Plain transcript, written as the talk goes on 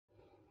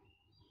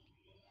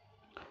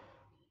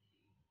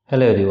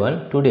Hello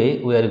everyone, today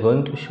we are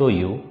going to show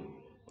you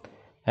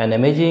an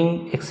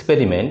amazing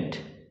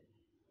experiment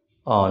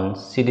on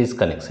series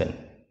connection.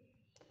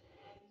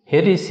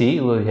 Here you see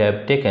we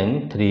have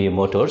taken three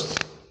motors,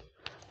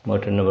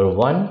 motor number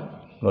 1,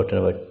 motor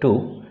number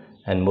 2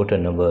 and motor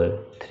number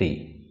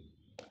 3,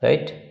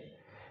 right?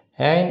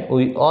 And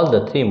all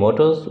the three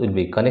motors will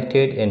be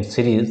connected in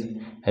series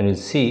and we'll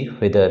see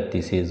whether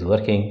this is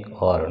working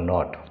or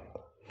not.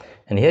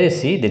 And here you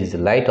see there is a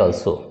light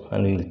also,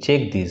 and we will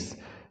check this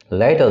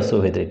light also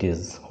whether it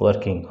is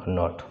working or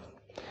not.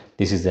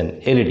 This is an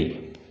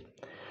LED.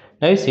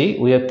 Now you see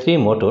we have three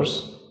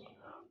motors.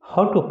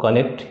 How to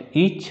connect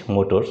each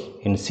motors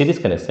in series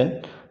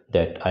connection,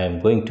 that I am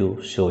going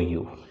to show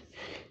you.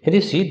 Here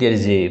you see there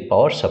is a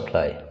power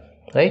supply,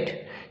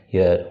 right?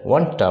 Here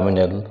one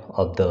terminal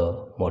of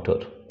the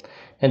motor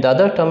and the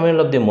other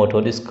terminal of the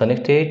motor is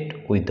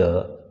connected with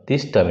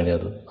this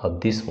terminal of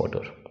this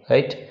motor,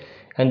 right?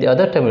 And the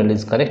other terminal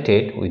is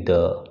connected with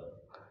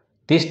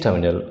this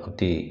terminal of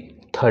the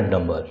third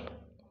number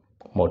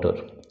motor,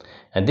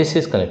 and this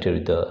is connected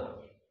with the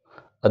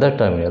other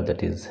terminal,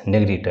 that is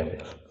negative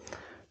terminal.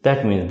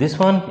 That means this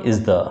one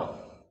is the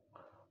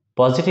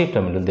positive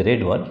terminal, the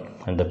red one,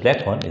 and the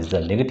black one is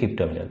the negative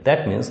terminal.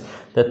 That means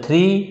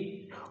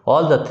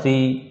all the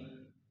three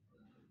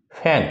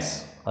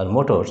fans or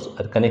motors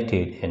are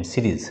connected in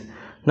series.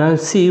 Now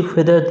see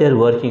whether they are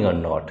working or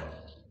not,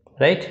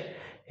 right?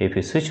 If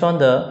you switch on,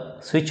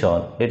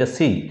 let us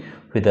see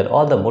whether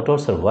all the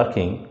motors are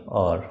working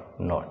or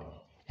not.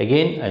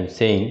 Again I am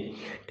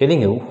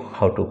telling you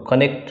how to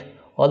connect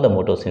all the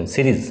motors in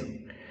series.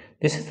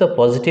 This is the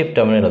positive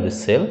terminal of the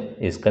cell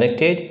is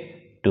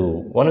connected to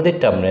one of the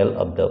terminal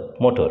of the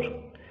motor,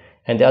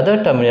 and the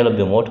other terminal of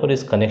the motor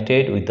is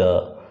connected with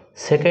the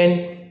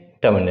second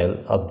terminal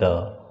of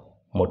the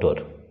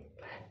motor,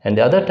 and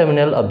the other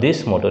terminal of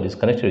this motor is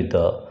connected with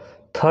the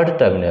third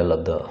terminal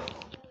of the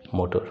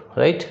motor,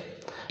 right?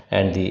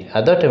 And the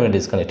other terminal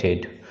is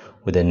connected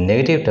with the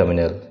negative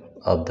terminal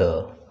of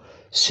the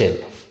cell.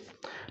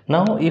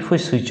 Now if we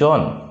switch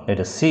on,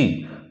 let us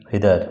see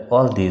whether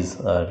all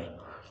these are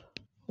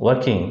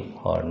working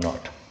or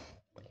not.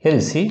 Here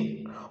you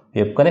see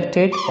we have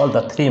connected all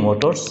the three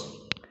motors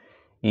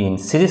in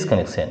series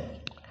connection,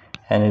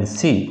 and we'll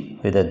see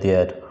whether they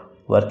are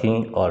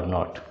working or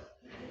not.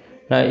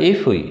 Now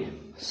if we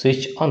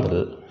switch on,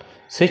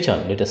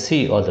 let us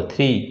see all the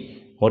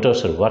three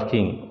motors are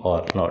working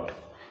or not.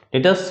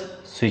 Let us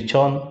switch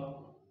on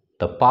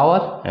the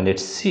power and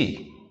let's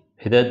see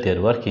whether they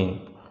are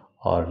working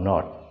or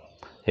not.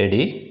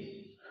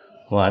 Ready?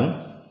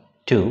 1,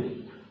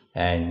 2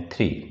 and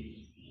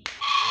 3.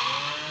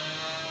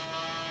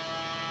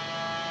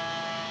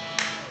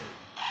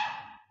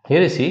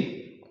 Here you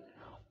see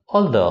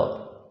all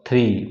the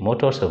three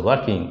motors are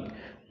working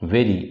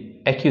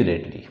very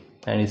accurately,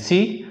 and you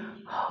see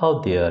how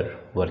they are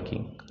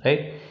working,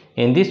 right?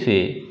 In this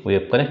way we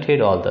have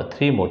connected all the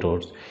three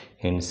motors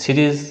in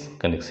series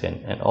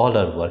connection and all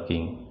are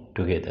working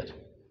together,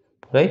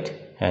 right?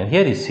 And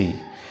here you see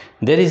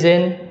there is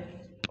an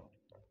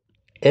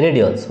LED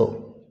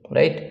also,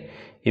 right?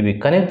 If we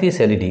connect this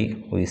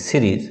LED with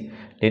series,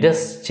 let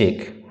us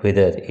check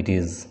whether it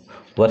is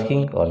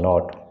working or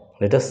not.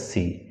 Let us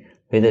see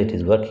whether it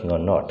is working or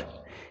not.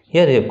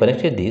 Here we have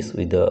connected this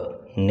with the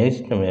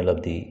negative terminal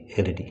of the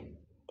LED,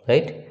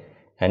 right?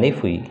 And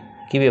if we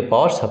give a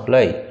power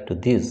supply to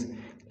this,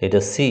 let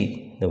us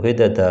see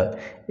whether the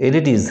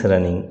LED is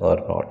running or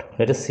not.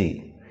 Let us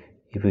see.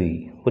 If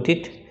we put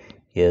it,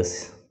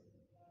 yes.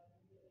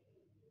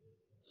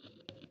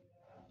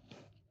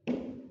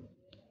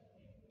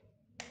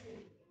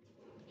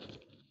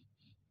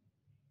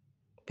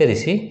 Here you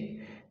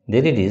see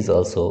the LED is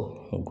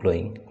also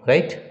glowing,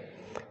 right?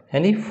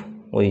 And if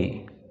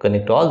we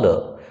connect all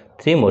the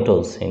three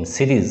motors in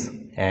series,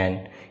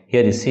 and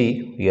here you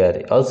see we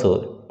are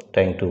also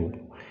trying to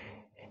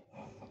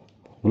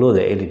glow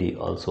the LED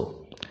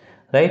also,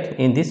 right?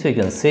 In this way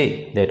we can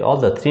say that all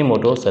the three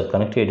motors are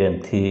connected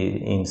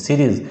in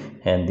series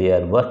and they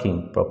are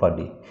working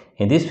properly.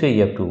 In this way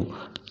you have to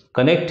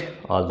connect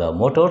all the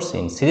motors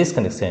in series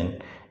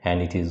connection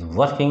and it is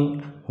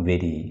working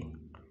very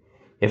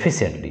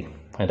efficiently,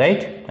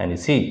 right? And you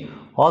see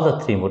all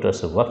the three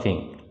motors are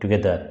working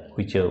together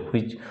which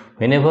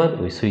whenever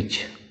we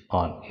switch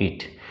on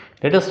it.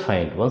 Let us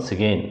find once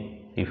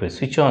again, if we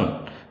switch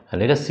on, and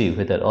let us see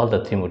whether all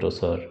the three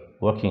motors are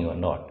working or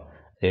not.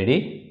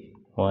 Ready?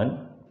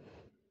 1,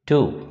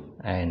 2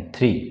 and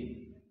 3.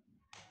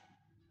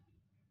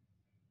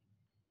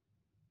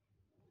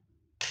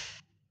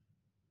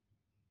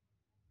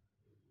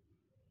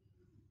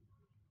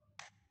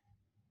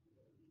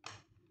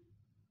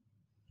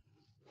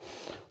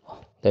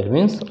 That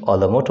means all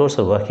the motors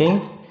are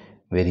working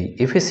very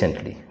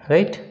efficiently,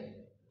 right?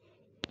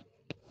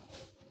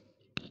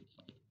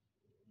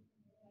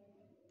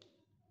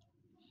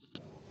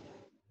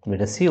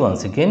 Let us see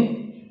once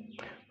again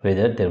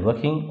whether they are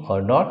working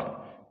or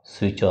not.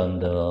 Switch on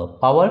the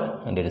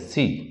power and let us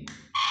see.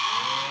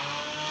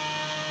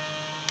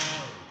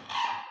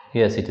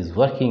 Yes, it is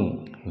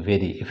working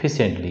very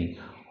efficiently.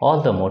 all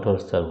the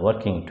motors are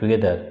working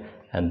together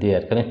and they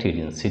are connected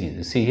in series.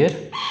 You see here,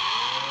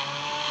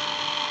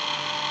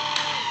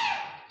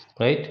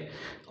 right?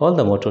 All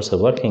the motors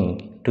are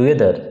working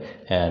together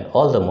and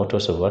all the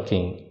motors are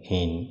working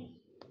in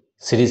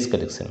series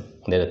connection.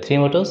 There are three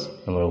motors: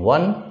 number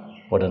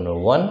 1, motor number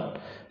 1,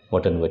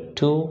 motor number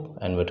 2,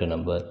 and motor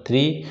number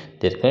 3.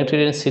 They are connected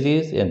in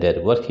series and they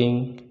are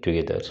working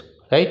together,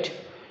 right?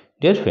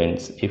 Dear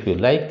friends, if you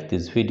like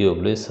this video,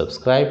 please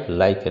subscribe,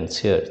 like and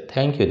share.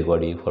 Thank you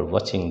everybody for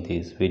watching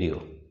this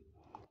video.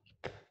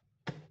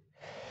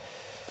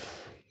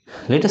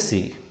 Let us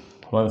see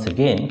once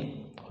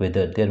again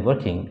whether they are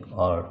working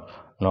or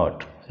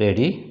not.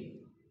 Ready?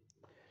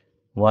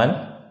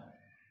 1,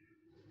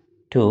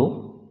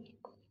 2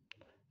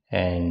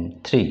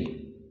 and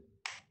 3.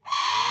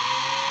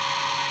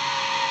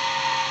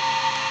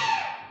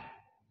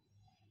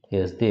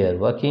 Yes, they are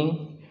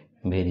working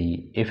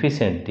very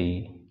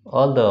efficiently.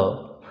 All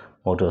the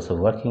motors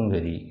are working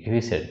very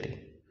efficiently.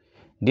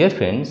 Dear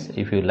friends,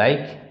 if you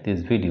like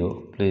this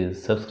video,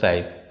 please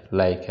subscribe,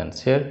 like and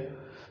share.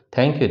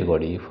 Thank you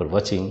everybody for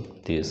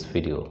watching this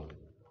video.